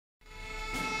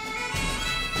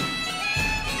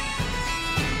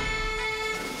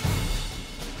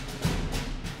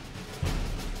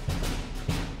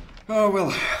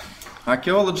Well,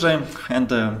 archaeology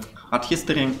and art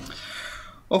history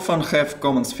often have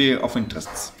common sphere of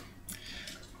interests.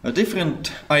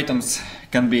 Different items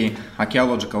can be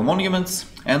archaeological monuments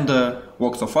and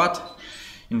works of art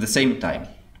in the same time.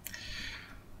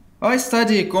 I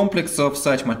study a complex of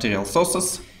such material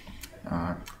sources,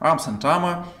 arms and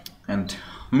armor and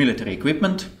military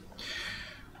equipment,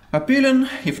 appealing,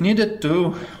 if needed,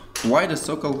 to wider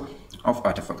circle of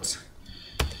artifacts.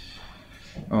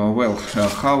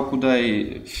 How could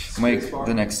I make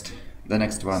the next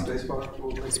one?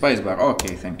 Spacebar.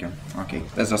 Okay, thank you. Okay,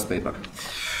 that's just paper.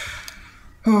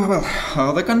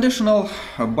 The conditional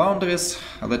boundaries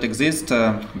that exist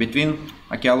between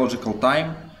archaeological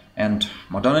time and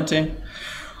modernity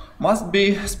must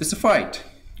be specified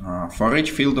for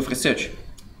each field of research.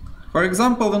 For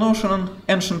example, the notion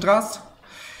ancient race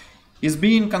is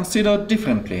being considered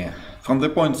differently from the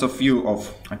points of view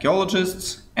of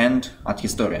archaeologists and art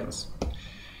historians.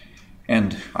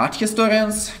 And art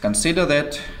historians consider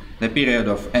that the period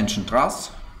of ancient race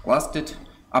lasted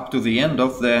up to the end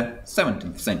of the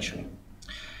 17th century.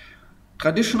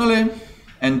 Traditionally,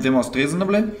 and the most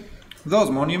reasonably, those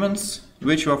monuments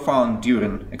which were found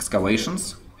during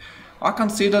excavations are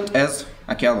considered as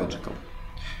archaeological.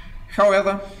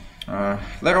 However,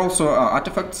 there also are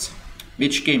artifacts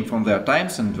which came from their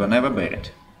times and were never buried.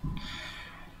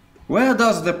 Where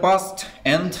does the past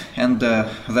end and the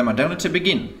modernity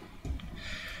begin?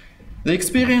 The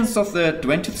experience of the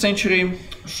 20th century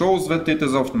shows that it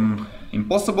is often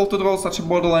impossible to draw such a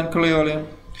borderline clearly,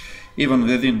 even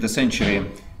within the century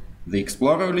the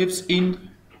explorer lives in.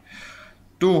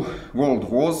 2 world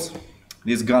wars,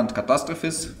 these grand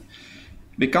catastrophes,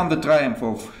 become the triumph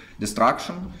of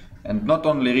destruction and not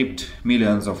only ripped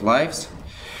millions of lives,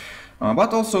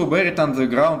 but also buried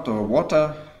underground or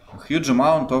water a huge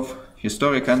amount of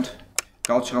historic and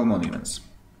cultural monuments.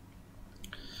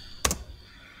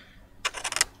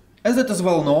 As it is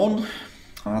well known,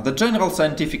 the general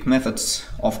scientific methods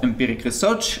of empiric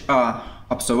research are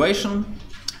observation,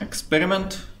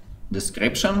 experiment,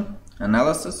 description,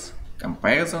 analysis,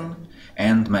 comparison,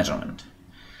 and measurement.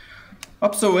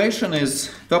 Observation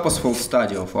is purposeful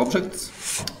study of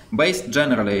objects based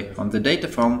generally on the data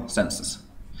from senses.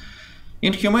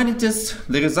 In humanities,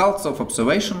 the results of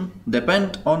observation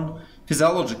depend on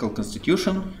physiological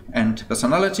constitution and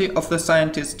personality of the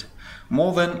scientist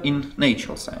more than in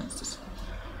natural sciences.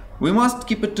 We must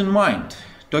keep it in mind,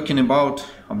 talking about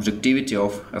objectivity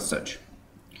of research.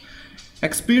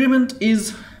 Experiment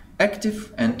is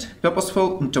active and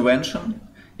purposeful intervention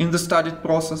in the studied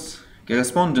process,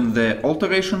 corresponding the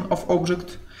alteration of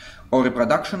object or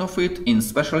reproduction of it in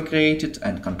specially created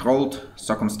and controlled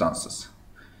circumstances.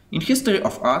 In history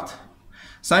of art,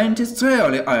 scientists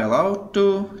rarely are allowed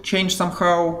to change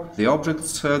somehow the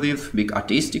objects with big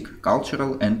artistic,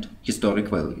 cultural and historic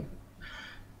value.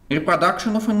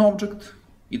 Reproduction of an object,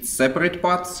 its separate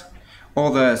parts,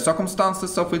 or the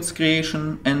circumstances of its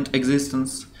creation and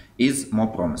existence is more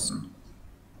promising.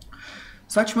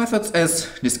 Such methods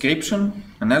as description,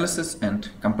 analysis and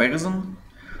comparison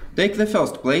take the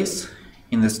first place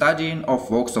in the studying of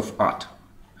works of art.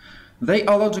 They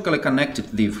are logically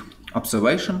connected with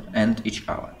observation and each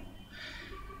other.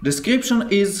 Description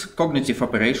is cognitive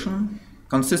operation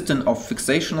consisting of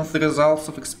fixation of the results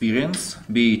of experience,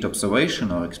 be it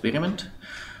observation or experiment,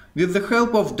 with the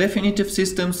help of definitive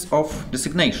systems of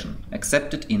designation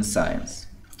accepted in science.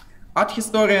 Art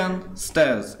historian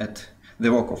stares at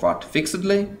the work of art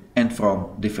fixedly and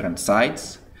from different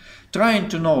sides, trying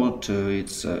to note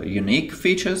its unique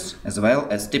features as well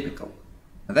as typical.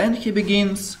 Then he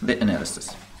begins the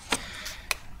analysis.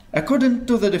 According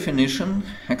to the definition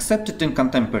accepted in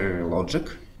contemporary logic,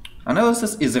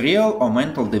 analysis is real or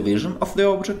mental division of the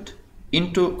object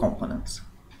into components.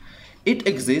 It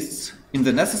exists in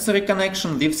the necessary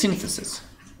connection with synthesis,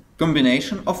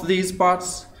 combination of these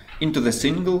parts into the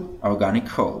single organic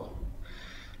whole.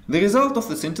 The result of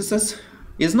the synthesis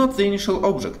is not the initial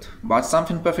object, but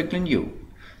something perfectly new,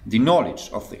 the knowledge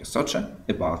of the researcher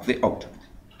about the object.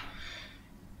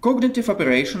 Cognitive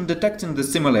operation detecting the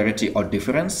similarity or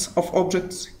difference of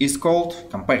objects is called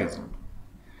comparison.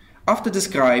 After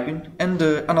describing and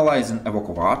analyzing a work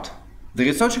of art, the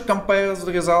researcher compares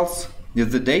the results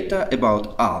with the data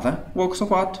about other works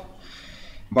of art,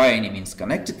 by any means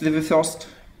connected with the first,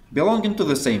 belonging to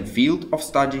the same field of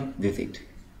study with it.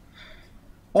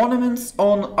 Ornaments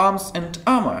on arms and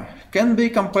armor can be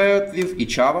compared with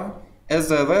each other, as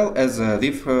well as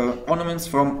with ornaments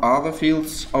from other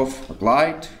fields of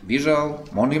applied, visual,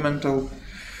 monumental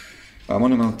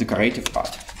decorative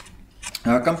art.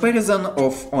 Comparison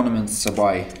of ornaments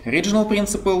by regional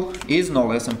principle is no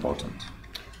less important.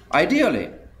 Ideally,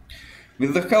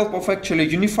 with the help of actually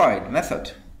unified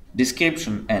method,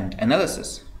 description and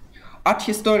analysis, art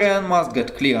historian must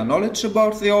get clear knowledge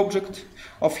about the object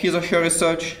of his or her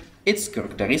research, its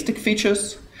characteristic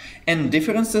features, and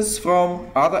differences from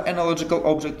other analogical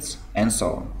objects, and so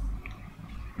on.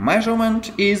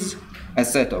 Measurement is a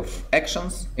set of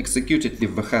actions executed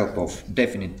with the help of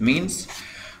definite means,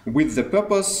 with the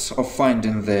purpose of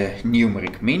finding the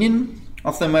numeric meaning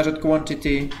of the measured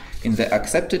quantity in the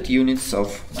accepted units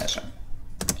of measure.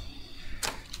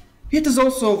 It is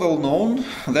also well known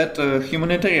that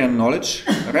humanitarian knowledge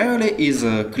rarely is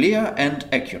clear and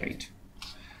accurate.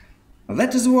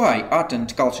 That is why art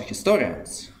and culture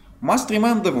historians must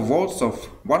remember the words of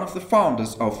one of the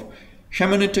founders of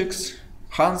hermeneutics,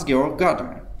 Hans-Georg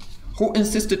Gadamer, who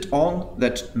insisted on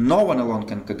that no one alone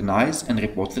can cognize and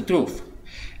report the truth,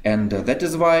 and that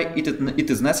is why it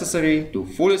is necessary to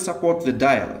fully support the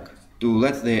dialogue, to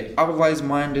let the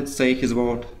otherwise-minded say his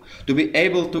word, to be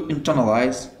able to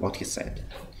internalize what he said.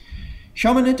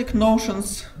 Hermeneutic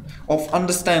notions of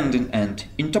understanding and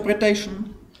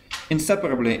interpretation,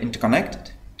 inseparably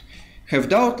interconnected, have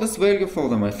doubtless value for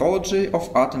the methodology of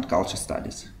art and culture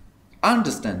studies.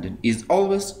 Understanding is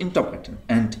always interpreting,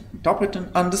 and interpreting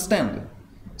understanding,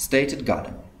 stated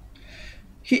Gadamer.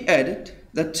 He added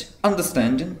that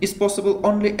understanding is possible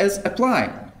only as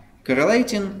applying,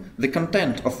 correlating the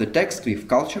content of the text with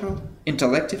cultural,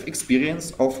 intellective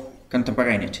experience of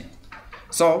contemporaneity.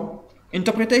 So,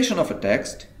 interpretation of a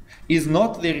text is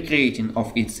not the recreating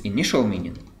of its initial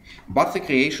meaning, but the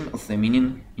creation of the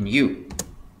meaning in you.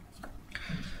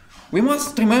 We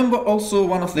must remember also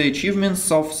one of the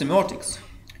achievements of semiotics,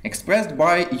 expressed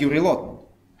by Yuri Lotman.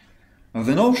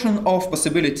 The notion of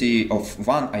possibility of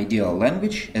one ideal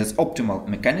language as optimal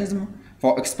mechanism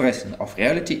for expressing of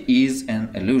reality is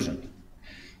an illusion.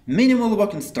 Minimal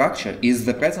working structure is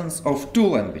the presence of two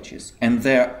languages and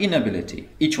their inability,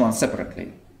 each one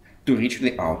separately, to reach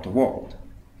the outer world.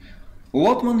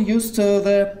 Lotman used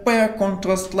the pair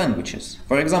contrast languages,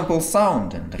 for example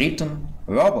sound and written,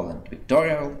 verbal and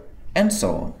pictorial, and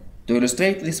so on, to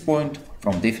illustrate this point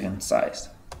from different sides.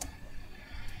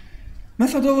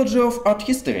 Methodology of art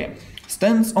history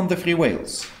stands on the three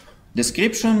whales: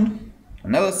 description,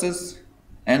 analysis,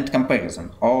 and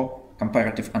comparison, or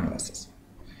comparative analysis.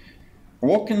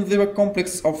 Working the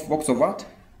complex of works of art,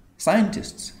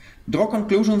 scientists draw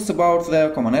conclusions about their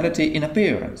commonality in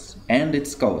appearance and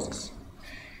its causes.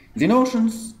 The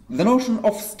notion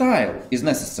of style is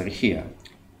necessary here,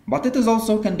 but it is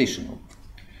also conditional.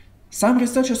 Some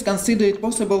researchers consider it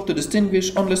possible to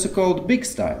distinguish only so-called big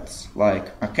styles,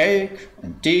 like archaic,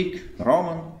 antique,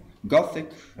 Roman, Gothic,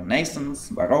 Renaissance,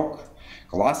 Baroque,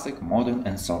 Classic, Modern,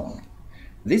 and so on.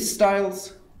 These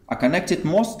styles are connected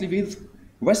mostly with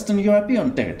Western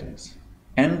European territories,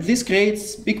 and this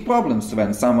creates big problems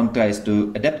when someone tries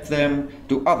to adapt them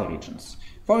to other regions.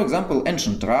 For example,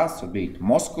 ancient Rus, or be it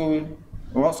Moscow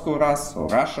Rus, or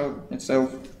Russia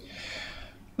itself.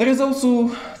 There is also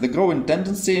the growing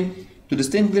tendency to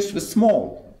distinguish the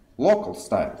small, local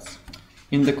styles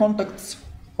in the context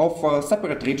of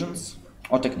separate regions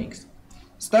or techniques.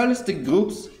 Stylistic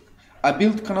groups are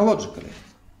built chronologically,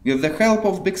 with the help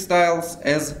of big styles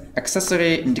as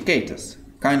accessory indicators,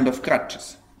 kind of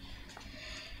crutches.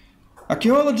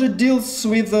 Archaeology deals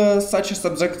with such a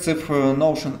subjective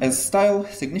notion as style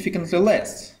significantly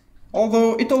less,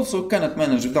 although it also cannot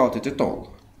manage without it at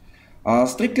all.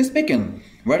 Strictly speaking,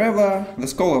 wherever the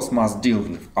scholars must deal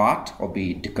with art, or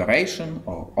be it decoration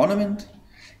or ornament,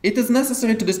 it is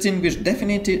necessary to distinguish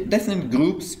definite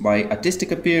groups by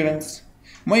artistic appearance,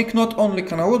 make not only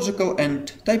chronological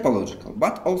and typological,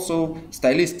 but also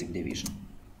stylistic division.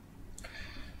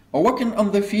 Working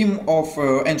on the theme of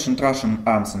ancient Russian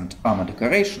arms and armor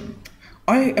decoration,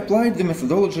 I applied the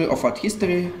methodology of art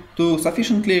history to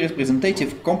sufficiently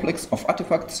representative complex of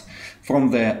artifacts from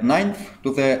the 9th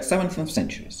to the 17th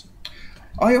centuries.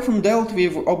 I often dealt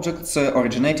with objects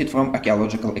originated from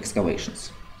archaeological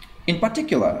excavations. In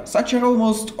particular, such are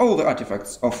almost all the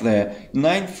artifacts of the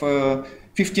 9th,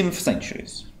 15th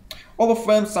centuries. All of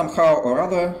them somehow or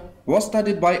other were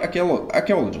studied by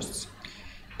archaeologists,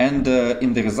 and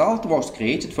in the result was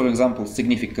created, for example,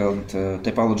 significant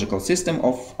typological system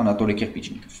of Anatoly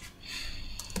Kirpichnikov.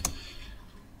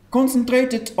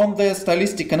 Concentrated on the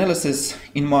stylistic analysis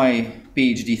in my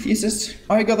PhD thesis,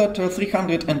 I gathered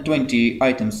 320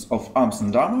 items of arms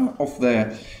and armor of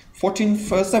the 14th,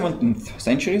 17th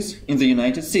centuries in the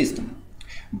United System,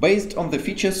 based on the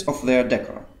features of their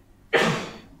decor.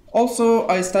 Also,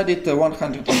 I studied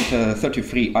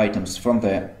 133 items from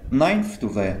the 9th to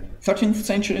the 13th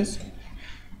centuries,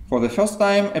 for the first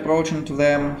time approaching to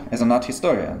them as an art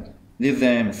historian, with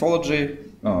the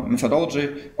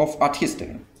methodology of art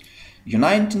history,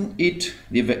 uniting it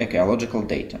with the archaeological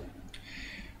data.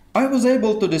 I was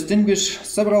able to distinguish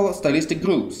several stylistic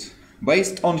groups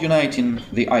based on uniting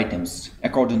the items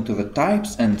according to the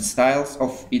types and styles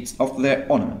of their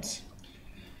ornaments.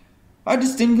 I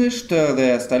distinguished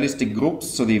the stylistic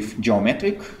groups with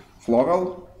geometric,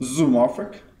 floral,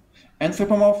 zoomorphic,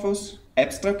 anthropomorphous,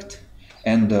 abstract,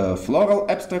 and floral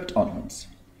abstract ornaments.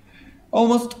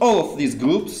 Almost all of these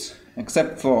groups,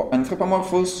 except for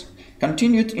anthropomorphous,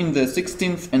 continued in the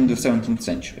 16th and the 17th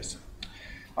centuries.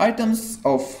 Items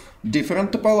of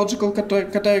different topological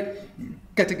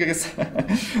categories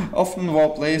often were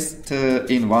placed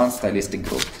in one stylistic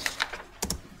group.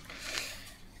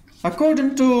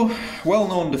 According to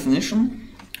well-known definition,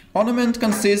 ornament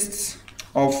consists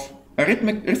of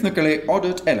rhythmically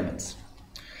ordered elements.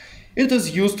 It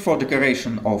is used for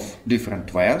decoration of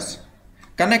different wares,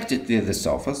 connected with the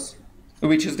surface,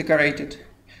 which is decorated,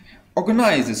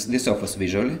 organizes the surface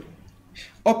visually,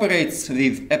 operates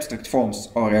with abstract forms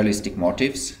or realistic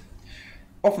motifs,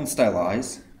 often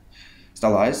stylized,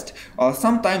 or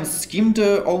sometimes schemed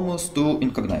almost to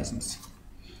incognizance.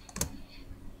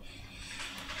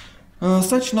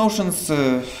 Such notions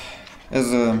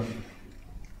as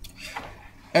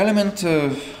element,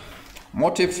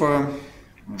 motif,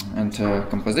 and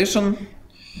composition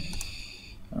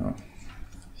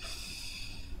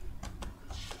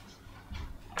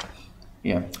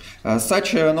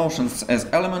such notions as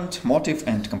element, motif,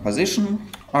 and composition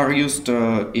are used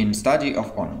in study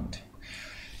of ornament.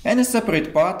 Any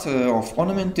separate part of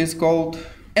ornament is called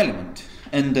element,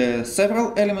 and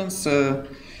several elements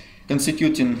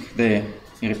constituting the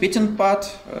repeating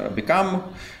part become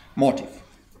motif.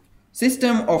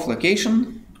 System of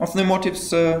location of the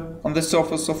motifs on the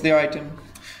surface of the item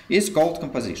is called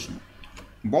composition.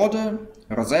 Border,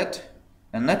 rosette,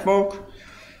 and network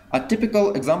are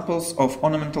typical examples of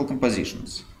ornamental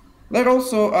compositions. There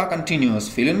also are continuous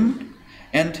filling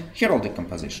and heraldic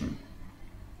composition.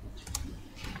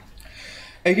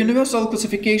 A universal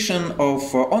classification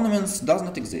of ornaments does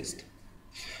not exist.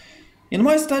 In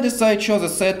my studies, I chose a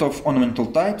set of ornamental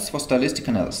types for stylistic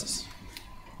analysis.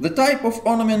 The type of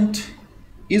ornament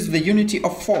is the unity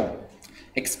of form,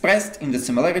 expressed in the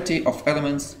similarity of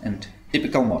elements and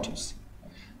typical motifs.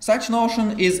 Such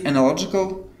notion is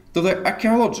analogical to the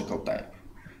archaeological type,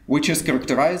 which is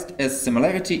characterized as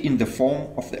similarity in the form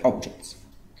of the objects.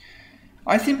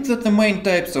 I think that the main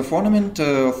types of ornament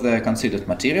of the considered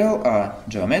material are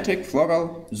geometric,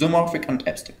 floral, zoomorphic, and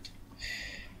abstract.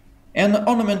 An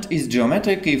ornament is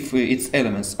geometric if its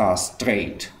elements are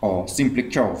straight or simply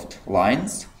curved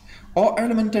lines, or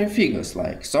elementary figures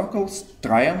like circles,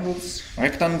 triangles,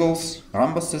 rectangles,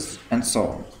 rhombuses, and so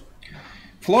on.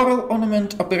 Floral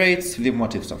ornament operates with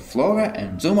motifs of flora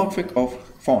and zoomorphic of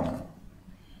fauna.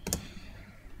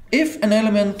 If an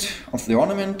element of the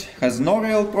ornament has no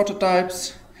real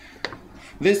prototypes,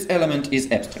 this element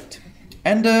is abstract.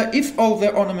 And if all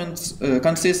the ornaments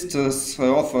consist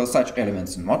of such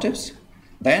elements and motifs,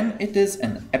 then it is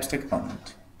an abstract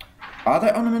ornament.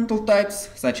 Other ornamental types,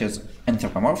 such as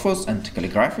anthropomorphous and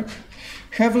calligraphic,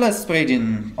 have less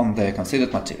spreading on the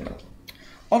considered material.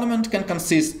 Ornament can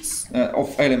consist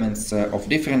of elements of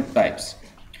different types.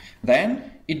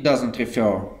 Then it doesn't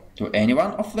refer to any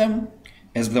one of them,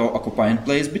 as though occupying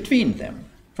place between them,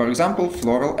 for example,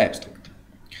 floral abstract.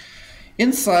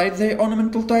 Inside the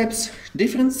ornamental types,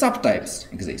 different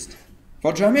subtypes exist.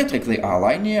 For geometric, they are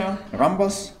linear,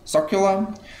 rhombus, circular.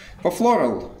 For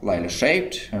floral,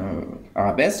 lily-shaped,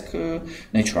 arabesque,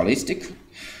 naturalistic.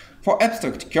 For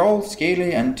abstract, curl,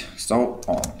 scaly, and so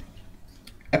on.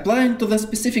 Applying to the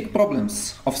specific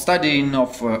problems of studying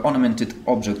of ornamented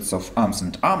objects of arms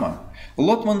and armor,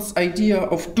 Lotman's idea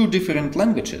of two different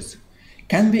languages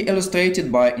can be illustrated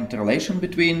by interrelation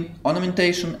between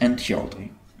ornamentation and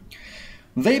heraldry.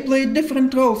 They played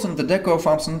different roles in the decor of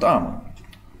arms and armor.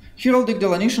 Heraldic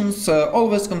delineations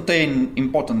always contain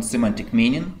important semantic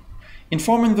meaning,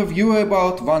 informing the viewer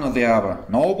about one or the other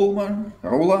nobleman,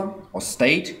 ruler, or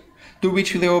state to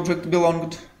which the object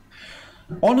belonged.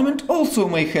 Ornament also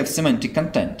may have semantic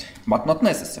content, but not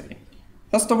necessary.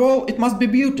 First of all, it must be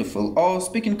beautiful, or,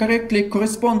 speaking correctly,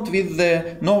 correspond with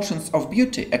the notions of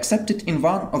beauty accepted in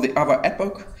one or the other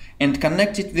epoch and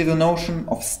connected with the notion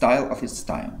of style of its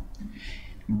time.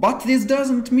 But this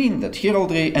doesn't mean that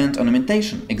heraldry and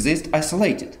ornamentation exist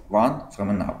isolated, one from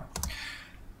another.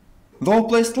 Though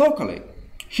placed locally,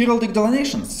 heraldic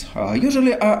delineations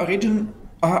usually are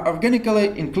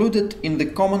organically included in the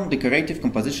common decorative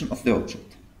composition of the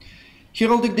object.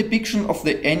 Heraldic depictions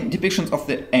of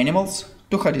the animals,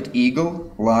 two-headed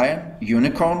eagle, lion,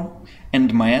 unicorn,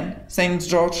 and man, St.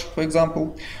 George, for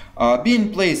example,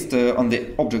 being placed on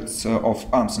the objects of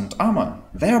arms and armor,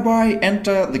 thereby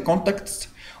enter the context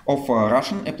of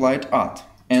Russian applied art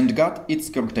and got its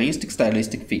characteristic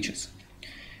stylistic features.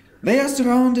 They are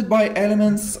surrounded by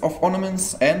elements of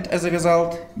ornaments and, as a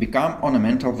result, become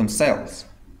ornamental themselves.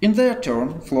 In their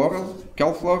turn, floral,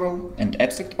 floral, and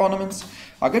abstract ornaments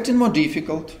are getting more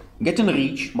difficult, getting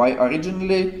rich by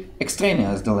originally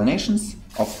extraneous delineations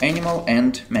of animal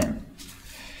and man.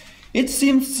 It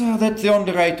seems that the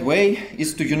only right way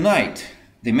is to unite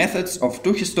the methods of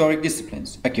two historic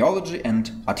disciplines, archaeology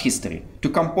and art history, to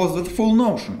compose the full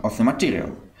notion of the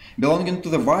material, belonging to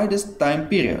the widest time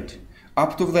period,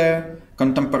 up to their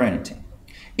contemporaneity.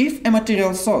 If a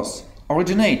material source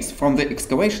originates from the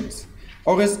excavations,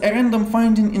 or is a random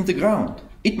finding in the ground,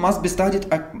 it must be studied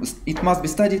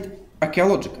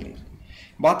archaeologically.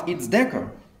 But its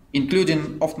decor,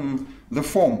 including often the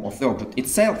form of the object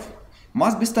itself,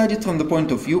 must be studied from the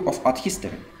point of view of art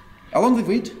history. Along with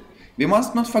it, we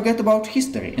must not forget about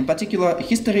history, in particular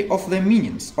history of the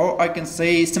meanings, or I can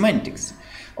say semantics,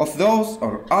 of those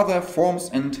or other forms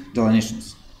and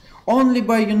delineations. Only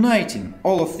by uniting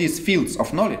all of these fields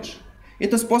of knowledge,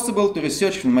 it is possible to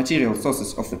research the material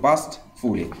sources of the past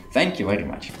fully. Thank you very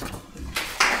much.